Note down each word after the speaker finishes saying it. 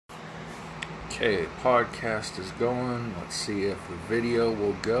Okay, podcast is going. Let's see if the video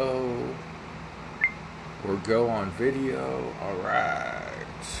will go. Or go on video. Alright.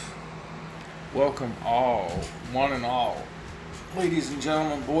 Welcome all, one and all, ladies and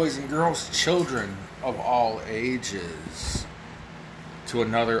gentlemen, boys and girls, children of all ages, to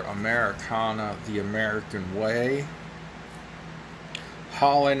another Americana, the American way.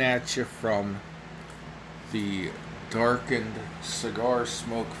 Hollering at you from the darkened, cigar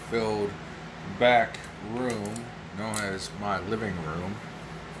smoke filled back room known as my living room.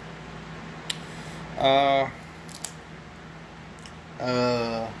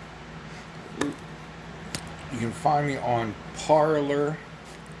 You can find me on Parler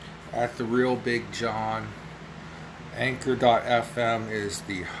at The Real Big John. Anchor.fm is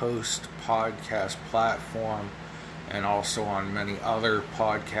the host podcast platform, and also on many other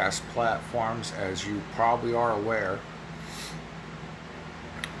podcast platforms, as you probably are aware.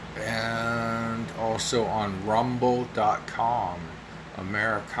 And also on rumble.com.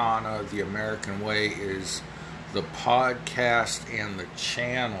 Americana, the American Way is the podcast and the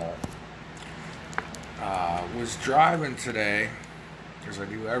channel. Was driving today, as I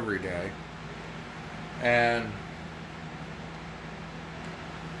do every day, and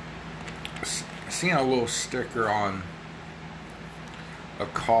seeing a little sticker on a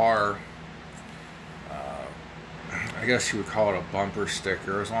car. I guess you would call it a bumper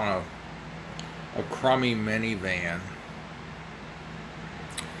sticker. It was on a crummy minivan,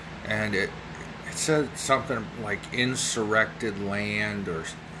 and it said something like insurrected land, or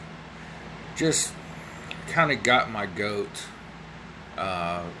just kind of got my goat.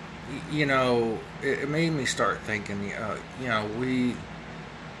 It made me start thinking,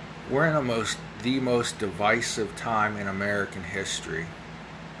 we're in the most divisive time in American history.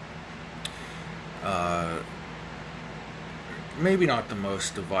 Maybe not the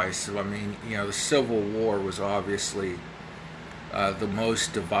most divisive. I mean, the Civil War was obviously the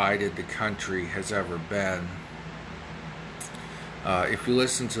most divided the country has ever been. If you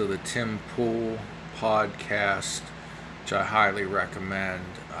listen to the Tim Pool podcast, which I highly recommend,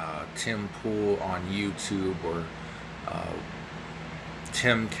 Tim Pool on YouTube, or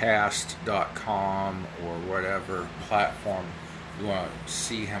timcast.com, or whatever platform you want to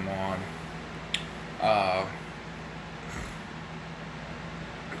see him on.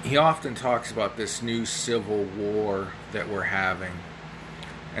 He often talks about this new civil war that we're having,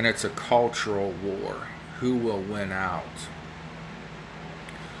 and it's a cultural war. Who will win out?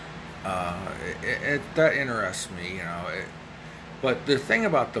 That interests me, but the thing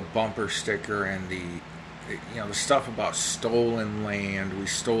about the bumper sticker and the stuff about stolen land, we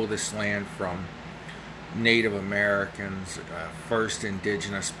stole this land from Native Americans, first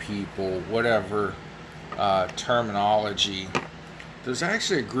indigenous people, whatever terminology. There's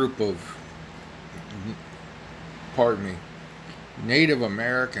actually a group of, Native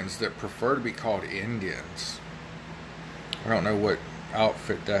Americans that prefer to be called Indians. I don't know what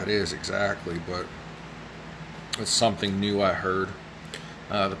outfit that is exactly, but it's something new I heard.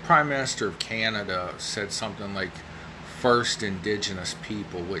 The Prime Minister of Canada said something like first indigenous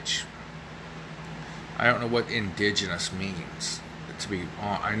people, which I don't know what indigenous means.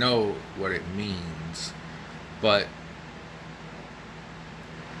 I know what it means, but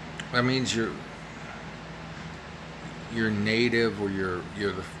that means you're native, or you're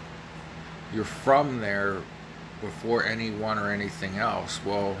from there before anyone or anything else.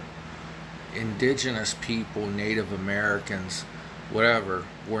 Well, indigenous people, Native Americans, whatever,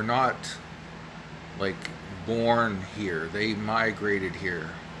 were not born here. They migrated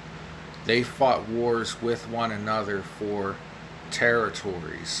here. They fought wars with one another for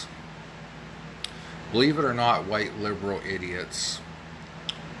territories. Believe it or not, white liberal idiots,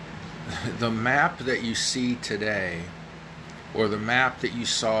 the map that you see today, or the map that you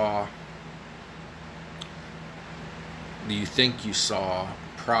saw, you think you saw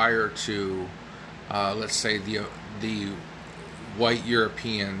prior to, let's say, the white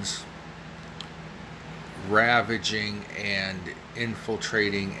Europeans ravaging and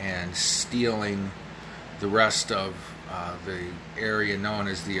infiltrating and stealing the rest of the area known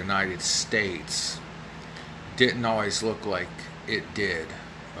as the United States, didn't always look like it did.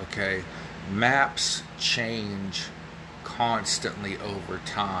 Okay, maps change constantly over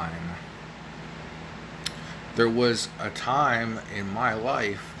time. There was a time in my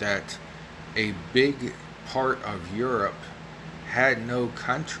life that a big part of Europe had no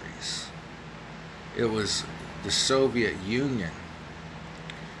countries. It was the Soviet Union.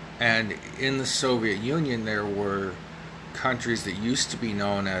 And in the Soviet Union, there were countries that used to be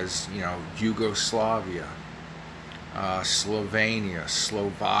known as, Yugoslavia, Slovenia,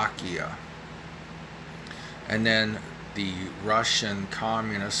 Slovakia, And then the Russian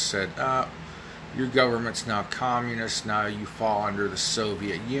communists said, your government's now communist, now you fall under the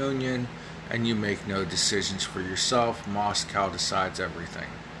Soviet Union, and you make no decisions for yourself. Moscow decides everything.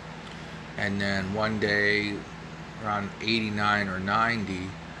 And then one day, around 89 or 90,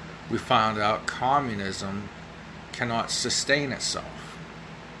 we found out communism cannot sustain itself.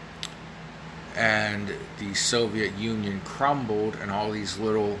 And the Soviet Union crumbled, and all these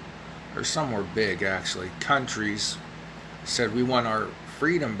little, or some were big actually, countries said, we want our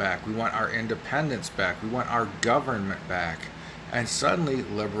freedom back, we want our independence back, we want our government back. And suddenly,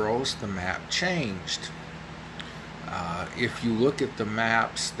 liberals, the map changed. If you look at the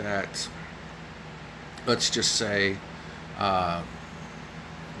maps that, let's just say, the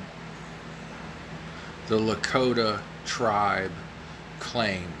Lakota tribe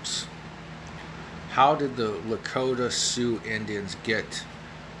claims, how did the Lakota Sioux Indians get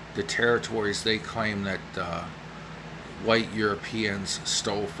the territories they claim that white Europeans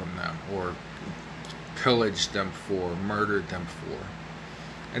stole from them, or pillaged them for, murdered them for?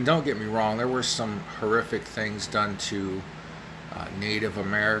 And don't get me wrong, there were some horrific things done to Native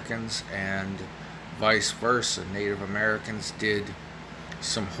Americans, and vice versa. Native Americans did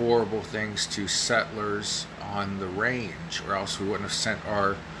some horrible things to settlers on the range, or else we wouldn't have sent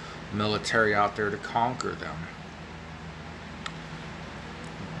our military out there to conquer them.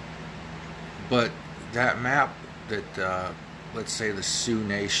 But that map that, let's say, the Sioux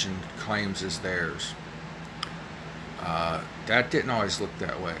Nation claims is theirs, that didn't always look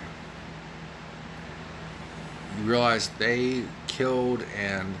that way. You realize they killed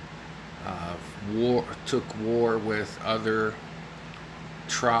and took war with other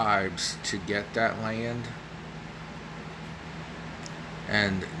tribes to get that land,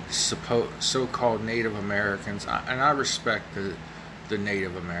 and so-called Native Americans, and I respect the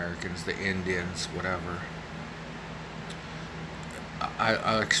Native Americans, the Indians, whatever.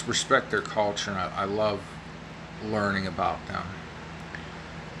 I respect their culture, and I love learning about them.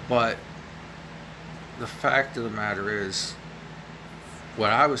 But the fact of the matter is,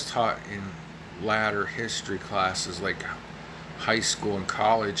 what I was taught in latter history classes like high school and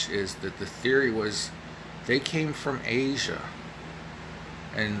college is that the theory was they came from Asia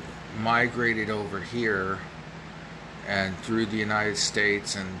and migrated over here and through the United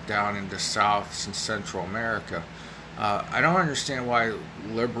States and down into South and Central America. I don't understand why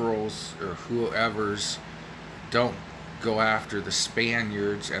liberals or whoever's don't go after the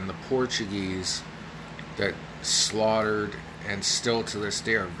Spaniards and the Portuguese that slaughtered and still to this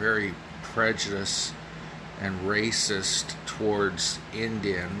day are very prejudiced and racist towards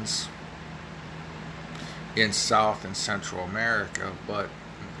Indians in South and Central America. But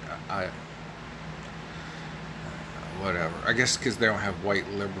whatever. I guess because they don't have white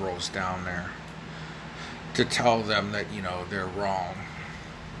liberals down there to tell them that, you know, they're wrong.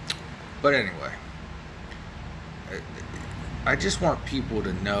 But anyway, I just want people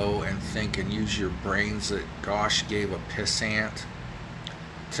to know and think and use your brains that gosh gave a pissant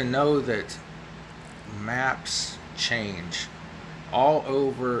to know that maps change all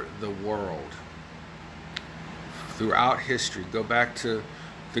over the world throughout history. Go back to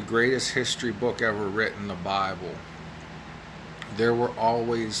the greatest history book ever written, the Bible. There were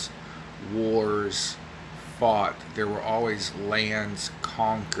always wars fought. There were always lands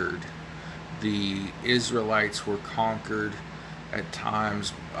conquered. The Israelites were conquered at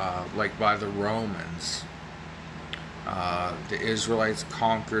times, like by the Romans. The Israelites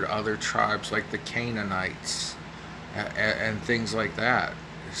conquered other tribes like the Canaanites and things like that.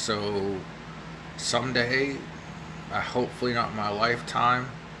 So someday, hopefully not in my lifetime,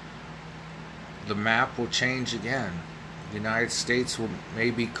 the map will change again. The United States will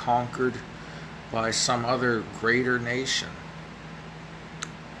maybe be conquered by some other greater nation.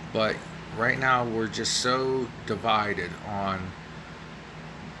 But right now we're just so divided on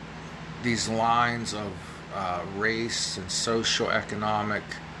these lines of race and socioeconomic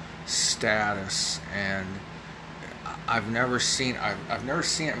status, and I've never seen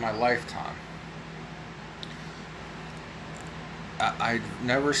it in my lifetime. I've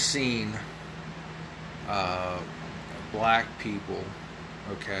never seen black people,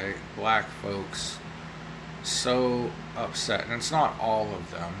 black folks, so upset. And it's not all of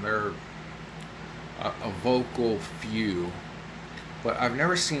them. They're a vocal few. But I've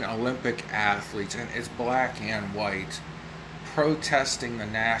never seen Olympic athletes, and it's black and white, protesting the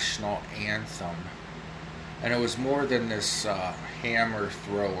national anthem. And it was more than this hammer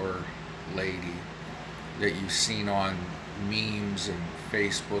thrower lady that you've seen on memes and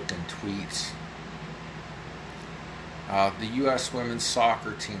Facebook and tweets. The U.S. women's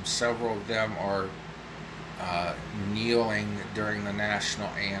soccer team, several of them are kneeling during the national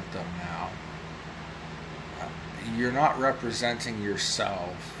anthem now. You're not representing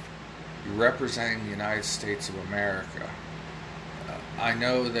yourself. You're representing the United States of America. I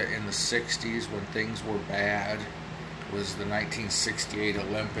know that in the 60s, when things were bad, was the 1968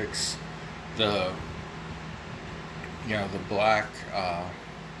 Olympics, the black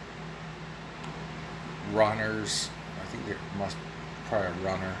runners, I think there must probably a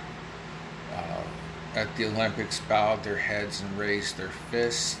runner, at the Olympics bowed their heads and raised their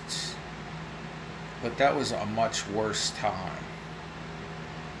fists. But that was a much worse time.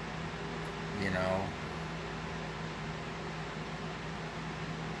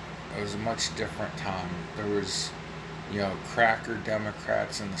 It was a much different time. There was, cracker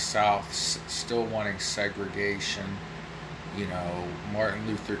Democrats in the South still wanting segregation. Martin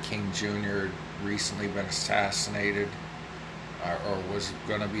Luther King Jr. had recently been assassinated, or was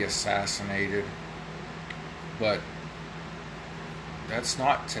going to be assassinated. But that's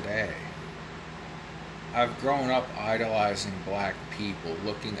not today. I've grown up idolizing black people,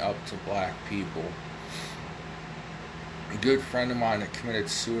 looking up to black people. A good friend of mine that committed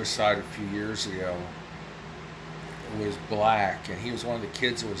suicide a few years ago was black, and he was one of the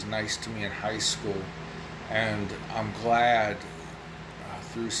kids that was nice to me in high school. And I'm glad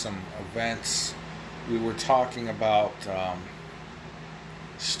through some events we were talking about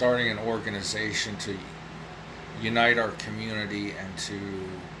starting an organization to unite our community and to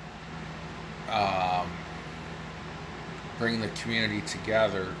bring the community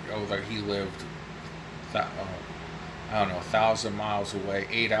together. Although he lived, 1,000 miles away,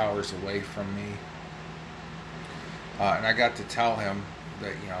 8 hours away from me. And I got to tell him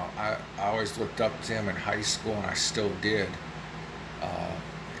that, I always looked up to him in high school, and I still did,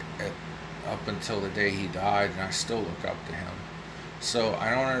 up until the day he died, and I still look up to him. So I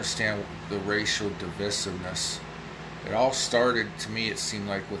don't understand the racial divisiveness. It all started, to me, it seemed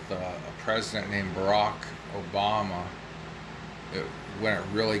like, with a president named Barack Obama, when it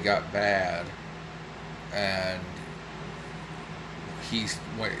really got bad. And it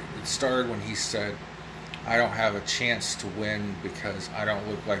started when he said, I don't have a chance to win because I don't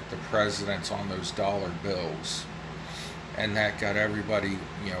look like the presidents on those dollar bills. And that got everybody,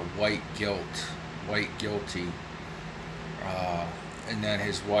 white guilty. And then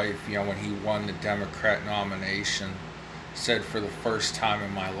his wife, when he won the Democrat nomination, said, for the first time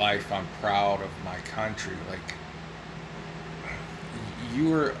in my life, I'm proud of my country. Like, you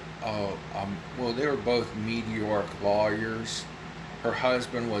were, they were both meteoric lawyers. Her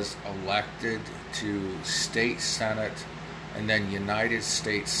husband was elected to state senate and then United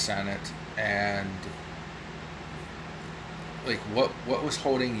States Senate, and like, what was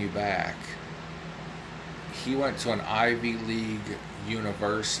holding you back? He went to an Ivy League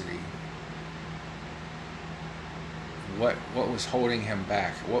university. What was holding him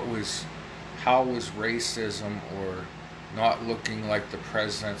back? How was racism or not looking like the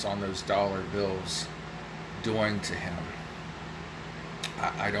presidents on those dollar bills doing to him?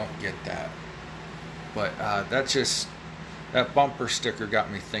 I don't get that. But that bumper sticker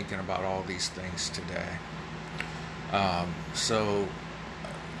got me thinking about all these things today. So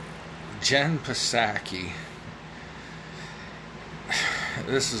Jen Psaki,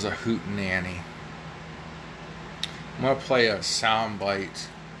 this is a hootenanny. I'm going to play a soundbite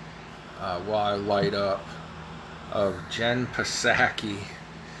while I light up of Jen Psaki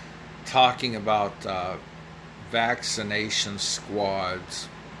talking about vaccination squads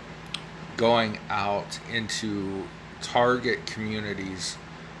going out into target communities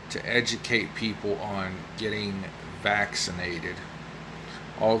to educate people on getting vaccinated.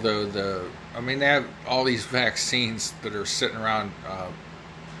 Although they have all these vaccines that are sitting around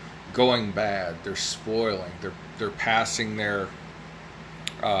going bad. They're spoiling. They're passing their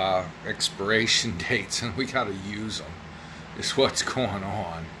expiration dates, and we got to use them. Is what's going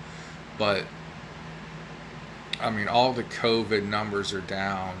on. But all the COVID numbers are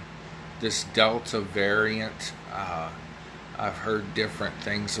down. This Delta variant, I've heard different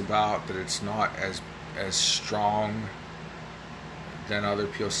things about, that it's not as strong. Then other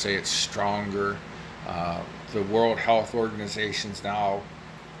people say it's stronger. The World Health Organization's now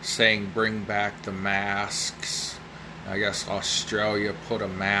saying bring back the masks. I guess Australia put a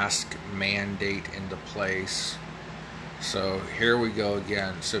mask mandate into place. So here we go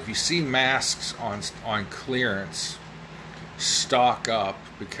again. So if you see masks on clearance, stock up,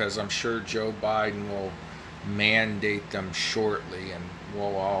 because I'm sure Joe Biden will mandate them shortly, and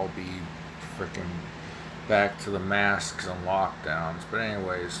we'll all be freaking back to the masks and lockdowns. But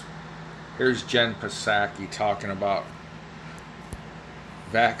anyways, here's Jen Psaki talking about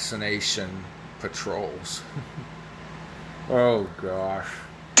vaccination patrols. Oh gosh.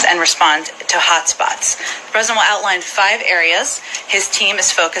 And respond to hotspots. The president will outline 5 areas his team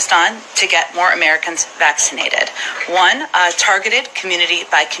is focused on to get more Americans vaccinated. 1, targeted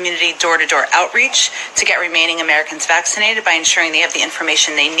community-by-community, door-to-door outreach to get remaining Americans vaccinated by ensuring they have the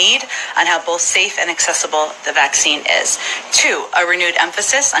information they need on how both safe and accessible the vaccine is. 2, a renewed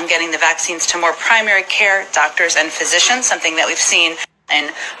emphasis on getting the vaccines to more primary care doctors and physicians, something that we've seen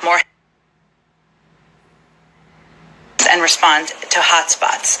in more and respond to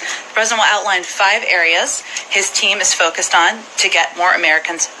hotspots. The president will outline 5 areas his team is focused on to get more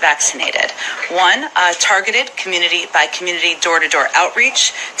Americans vaccinated. 1, targeted community-by-community, door-to-door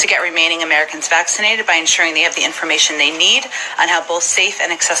outreach to get remaining Americans vaccinated by ensuring they have the information they need on how both safe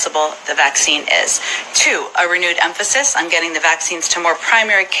and accessible the vaccine is. 2, a renewed emphasis on getting the vaccines to more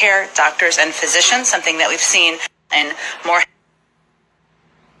primary care doctors and physicians, something that we've seen in more.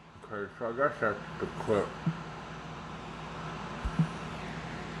 Okay, so I guess that's the clip.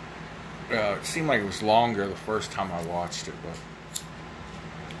 It seemed like it was longer the first time I watched it, but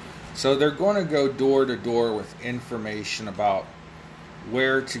so they're going to go door to door with information about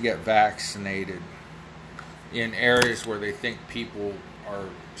where to get vaccinated in areas where they think people are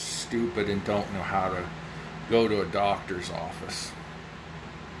stupid and don't know how to go to a doctor's office.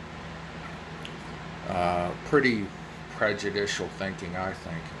 Pretty prejudicial thinking, I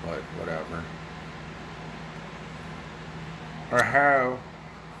think, but whatever. Or how.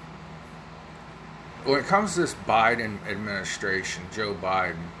 When it comes to this Biden administration, Joe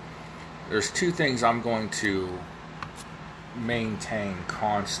Biden, there's 2 things I'm going to maintain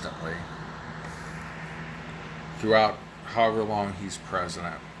constantly throughout however long he's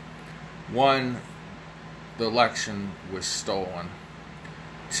president. 1, the election was stolen.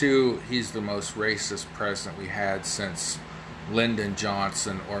 2, he's the most racist president we had since Lyndon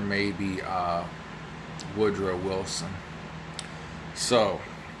Johnson or maybe Woodrow Wilson. So,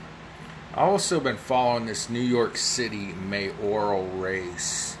 I've also been following this New York City mayoral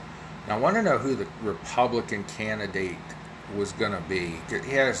race. Now, I want to know who the Republican candidate was going to be.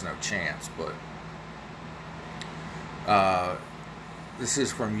 He has no chance, but this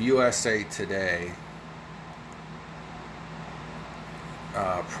is from USA Today.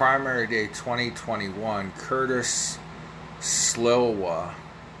 Primary day 2021, Curtis Sliwa,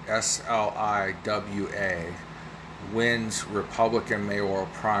 S-L-I-W-A, wins Republican mayoral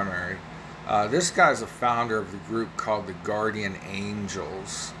primary. This guy's a founder of the group called the Guardian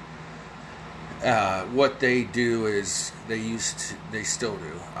Angels. What they do is they still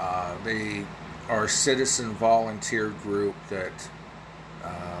do. They are a citizen volunteer group that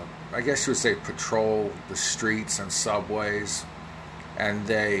I guess you would say patrol the streets and subways, and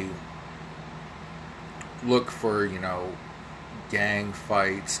they look for, gang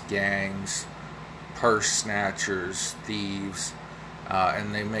fights, gangs, purse snatchers, thieves,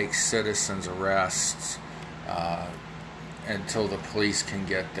 and they make citizens arrests until the police can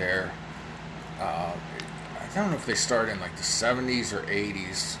get there. I don't know if they started in like the 70s or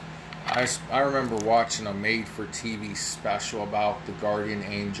 80s. I remember watching a made-for-TV special about the Guardian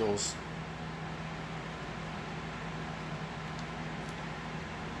Angels.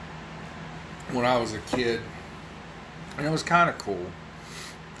 When I was a kid, and it was kind of cool,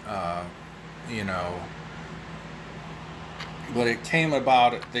 but they came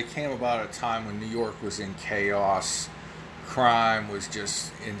about at a time when New York was in chaos. Crime was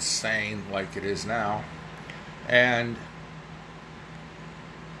just insane like it is now. And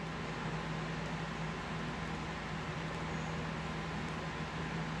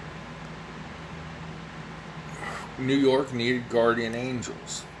New York needed guardian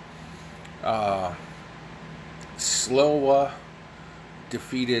angels. Sliwa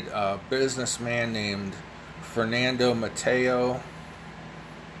defeated a businessman named Fernando Mateo.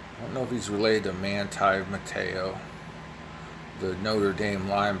 I don't know if he's related to Manti Mateo, the Notre Dame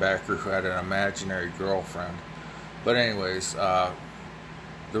linebacker who had an imaginary girlfriend. But anyways, the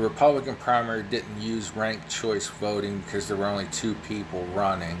Republican primary didn't use ranked choice voting because there were only 2 people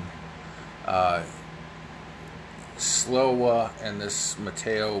running. Sliwa and this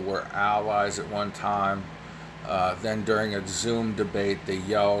Mateo were allies at one time. Then during a Zoom debate, they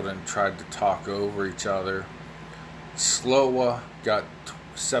yelled and tried to talk over each other. Sliwa got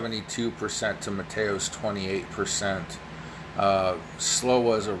 72% to Mateo's 28%.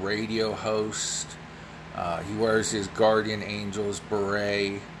 Sliwa is a radio host. He wears his Guardian Angels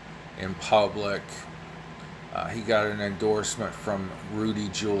beret in public. He got an endorsement from Rudy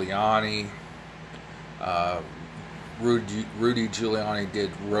Giuliani. Rudy Giuliani did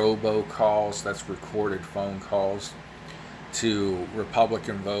robocalls, that's recorded phone calls, to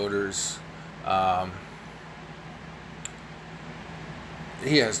Republican voters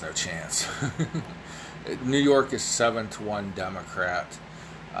He has no chance. New York is 7-1 Democrat.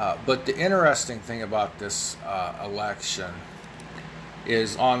 But the interesting thing about this election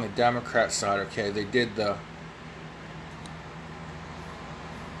is on the Democrat side, okay, they did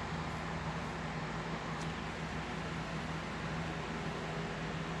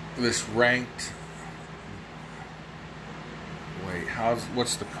this ranked,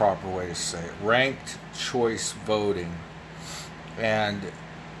 what's the proper way to say it? Ranked choice voting. And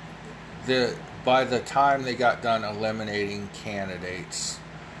by the time they got done eliminating candidates,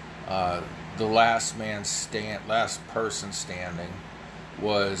 the last person standing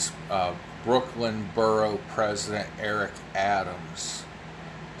was Brooklyn Borough President Eric Adams.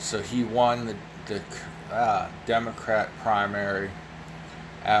 So he won the Democrat primary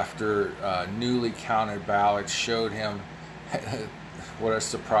after newly counted ballots showed him, what a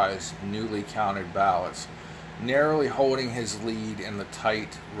surprise, newly counted ballots, narrowly holding his lead in the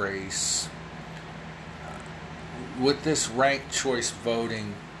tight race. With this ranked choice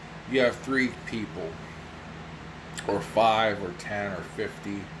voting, you have 3 people, or 5, or 10, or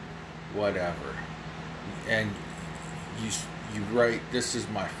 50, whatever, and you write, this is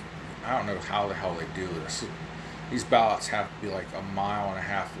my, I don't know how the hell they do this. These ballots have to be like 1.5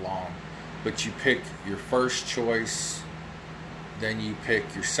 miles long, but you pick your first choice, then you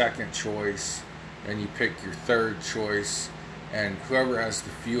pick your second choice, then you pick your third choice, and whoever has the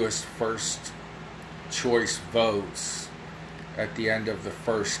fewest first choice votes at the end of the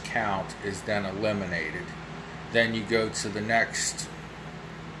first count is then eliminated. Then you go to the next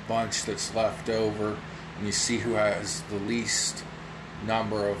bunch that's left over, and you see who has the least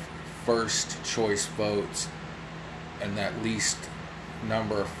number of first choice votes, and that least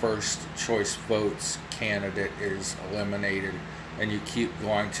number of first choice votes candidate is eliminated, and you keep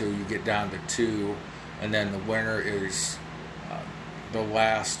going till you get down to 2, and then the winner is the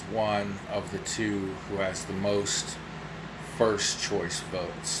last one of the 2 who has the most first choice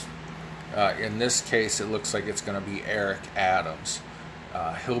votes. In this case, it looks like it's going to be Eric Adams.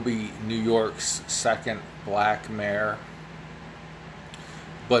 He'll be New York's second black mayor.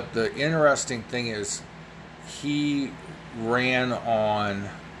 But the interesting thing is, he ran on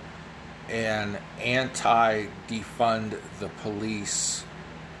an anti-defund the police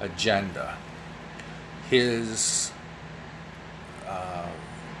agenda. His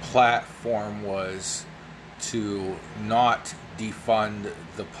platform was to not defund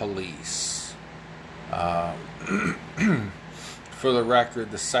the police. For the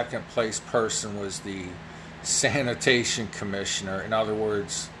record, the second place person was the sanitation commissioner. In other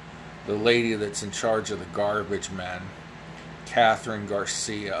words, the lady that's in charge of the garbage men, Catherine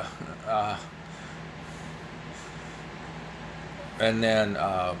Garcia. And then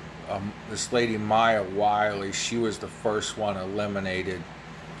this lady, Maya Wiley, she was the first one eliminated.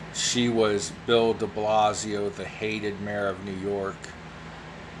 She was Bill de Blasio, the hated mayor of New York,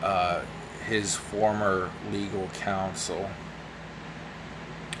 his former legal counsel.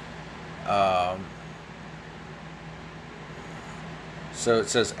 So it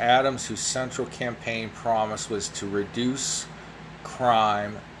says Adams, whose central campaign promise was to reduce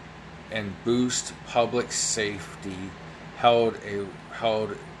crime and boost public safety, held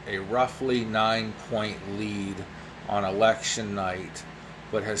a roughly 9-point lead on election night,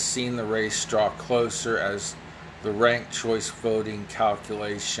 but has seen the race draw closer as the ranked choice voting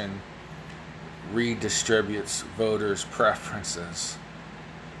calculation redistributes voters' preferences.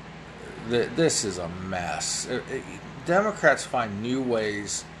 This is a mess. Democrats find new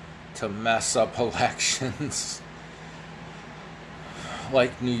ways to mess up elections.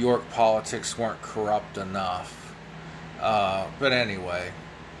 Like New York politics weren't corrupt enough. But anyway,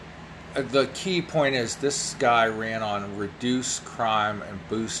 the key point is this guy ran on reduce crime and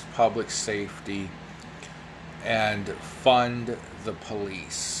boost public safety and fund the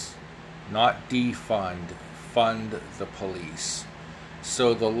police. Not defund, fund the police.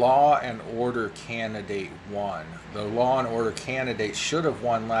 So the law and order candidate won. The law and order candidate should have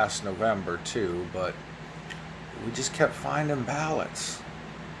won last November too, but we just kept finding ballots.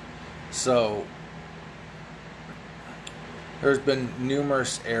 So there's been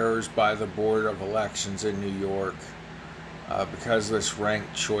numerous errors by the Board of Elections in New York because of this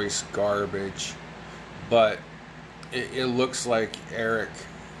ranked choice garbage. But it looks like Eric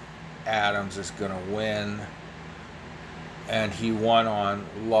Adams is going to win. And he won on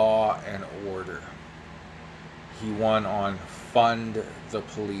law and order. He won on fund the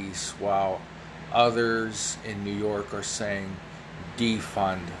police, while others in New York are saying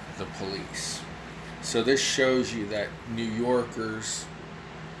defund the police. So this shows you that New Yorkers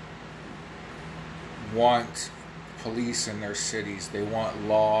want police in their cities. They want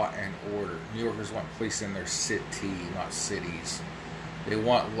law and order. New Yorkers want police in their city, not cities. They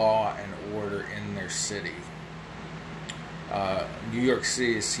want law and order in their city. New York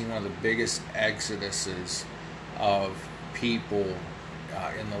City has seen one of the biggest exoduses of people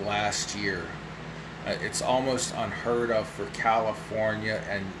in the last year. It's almost unheard of for California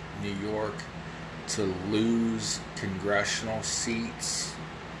and New York to lose congressional seats,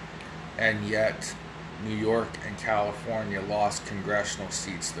 and yet New York and California lost congressional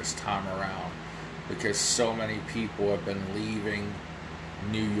seats this time around because so many people have been leaving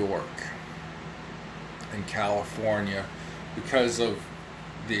New York and California because of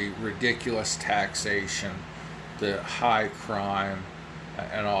the ridiculous taxation, the high crime,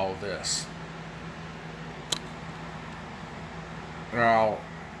 and all of this. Now,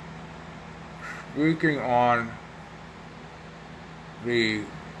 speaking on the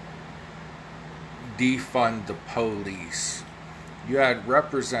defund the police, you had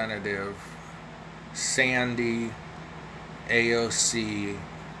Representative Sandy, AOC,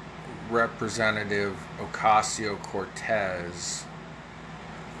 Representative Ocasio-Cortez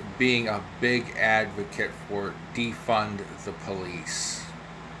being a big advocate for defund the police.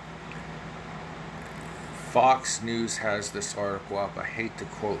 Fox News has this article up. I hate to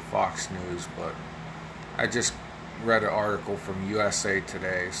quote Fox News, but I just read an article from USA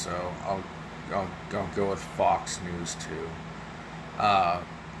Today, so I'll go with Fox News too.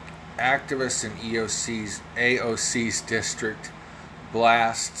 Activists in AOC's district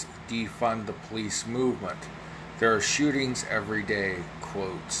blast defund the police movement. There are shootings every day,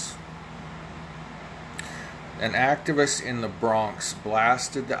 quotes. An activist in the Bronx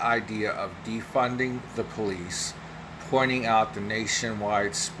blasted the idea of defunding the police, pointing out the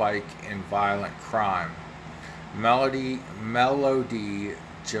nationwide spike in violent crime. Melody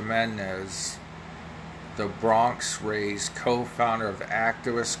Jimenez, the Bronx-raised co-founder of the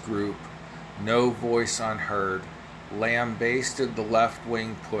activist group No Voice Unheard, lambasted the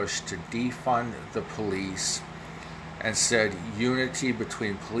left-wing push to defund the police and said unity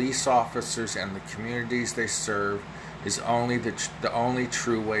between police officers and the communities they serve is only the only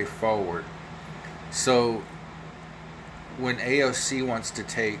true way forward. So when AOC wants to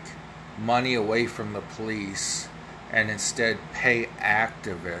take money away from the police and instead pay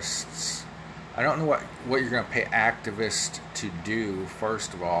activists, I don't know what you're going to pay activists to do,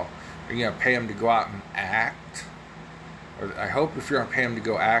 first of all. Are you going to pay them to go out and act? Or I hope if you're going to pay them to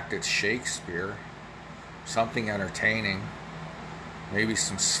go act, it's Shakespeare. Something entertaining. Maybe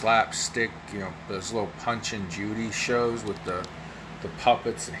some slapstick, those little Punch and Judy shows with the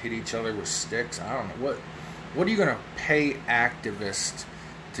puppets that hit each other with sticks. I don't know. What are you going to pay activists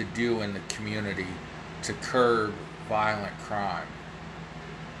to do in the community to curb violent crime?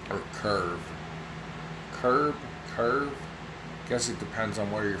 Or curve? Guess it depends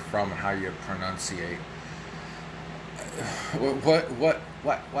on where you're from and how you pronunciate. What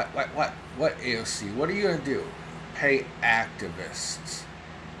AOC? What are you going to do? Pay activists.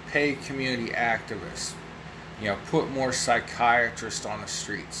 Pay community activists. Put more psychiatrists on the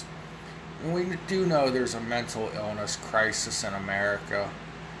streets. And we do know there's a mental illness crisis in America,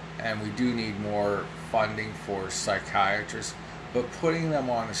 and we do need more funding for psychiatrists. But putting them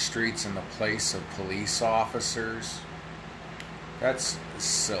on the streets in the place of police officers, that's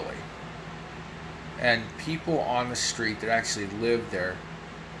silly. And people on the street that actually live there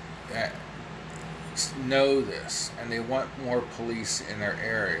know this, and they want more police in their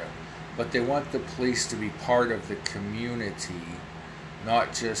area. But they want the police to be part of the community,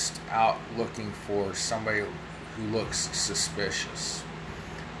 not just out looking for somebody who looks suspicious.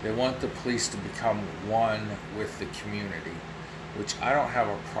 They want the police to become one with the community, which I don't have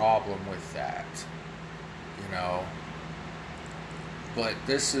a problem with that, But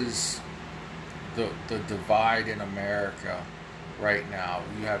this is the divide in America right now.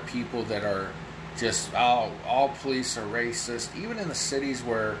 You have people that are just, all police are racist. Even in the cities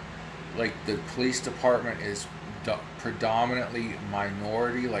where, like, the police department is predominantly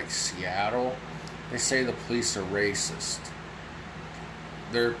minority, like Seattle, they say the police are racist.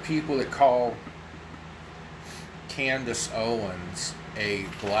 There are people that call Candace Owens a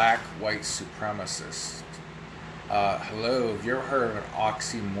black white supremacist. Hello, have you ever heard of an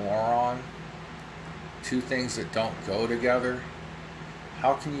oxymoron? Two things that don't go together?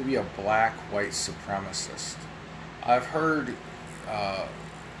 How can you be a black white supremacist? I've heard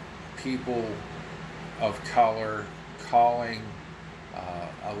people of color calling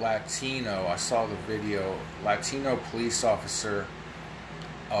a Latino, I saw the video, Latino police officer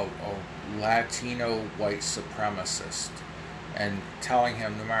a Latino white supremacist. and telling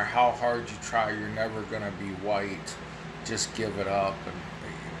him no matter how hard you try, you're never going to be white. Just give it up. And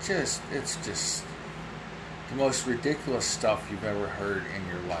it's just the most ridiculous stuff you've ever heard in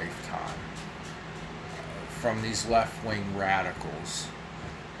your lifetime from these left-wing radicals.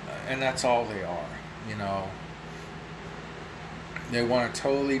 And that's all they are, you know. They want to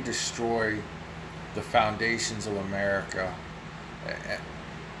totally destroy the foundations of America.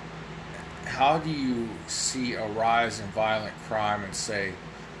 How do you see a rise in violent crime and say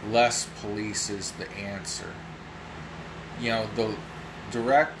less police is the answer? You know, the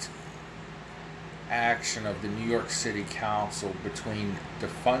direct action of the New York City Council between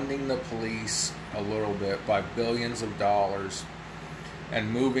defunding the police a little bit by billions of dollars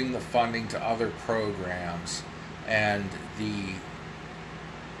and moving the funding to other programs, and the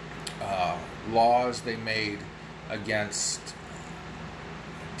laws they made against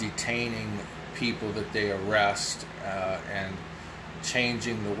detaining people that they arrest and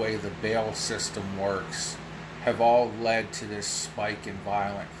changing the way the bail system works have all led to this spike in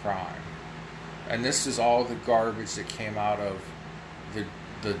violent crime. And this is all the garbage that came out of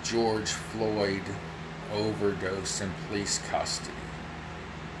the George Floyd overdose in police custody.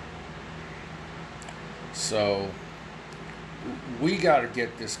 So we got to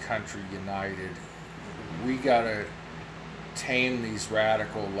get this country united. We got to tame these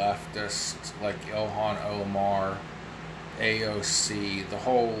radical leftists like Ilhan Omar, AOC, the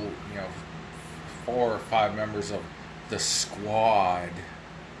whole, 4 or 5 members of the squad.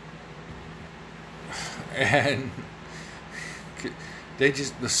 And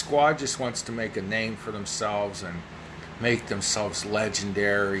the squad just wants to make a name for themselves and make themselves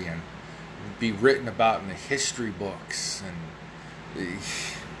legendary and be written about in the history books,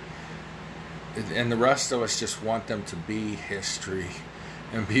 and the rest of us just want them to be history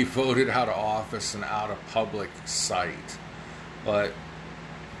and be voted out of office and out of public sight. But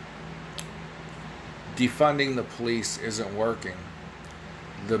defunding the police isn't working.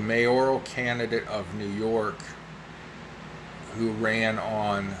 The mayoral candidate of New York, who ran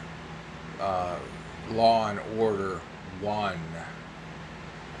on Law and Order, won.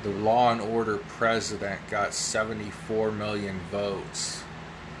 The Law and Order president got 74 million votes.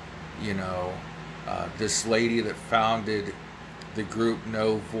 This lady that founded the group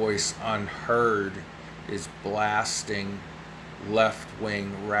No Voice Unheard is blasting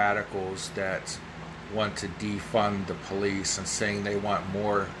left-wing radicals that want to defund the police and saying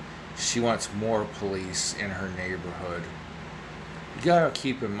she wants more police in her neighborhood. You gotta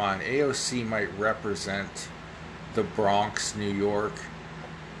keep in mind, AOC might represent the Bronx, New York.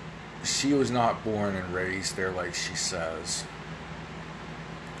 She was not born and raised there like she says.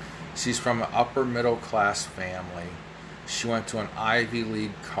 She's from an upper middle class family. She went to an Ivy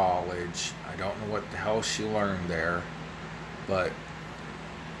League college. I don't know what the hell she learned there, but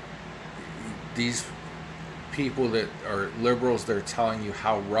these people that are liberals, they're telling you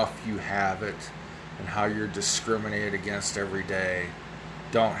how rough you have it and how you're discriminated against every day,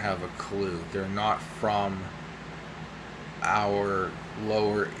 don't have a clue. They're not from our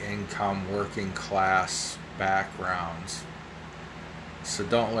lower income working class backgrounds. So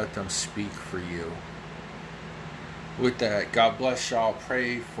don't let them speak for you. With that, God bless y'all.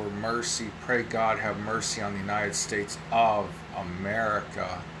 Pray for mercy. Pray God have mercy on the United States of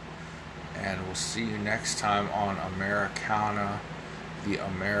America. And we'll see you next time on Americana, the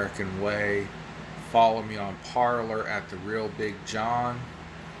American Way. Follow me on Parler at The Real Big John.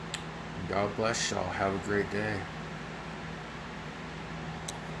 God bless y'all. Have a great day.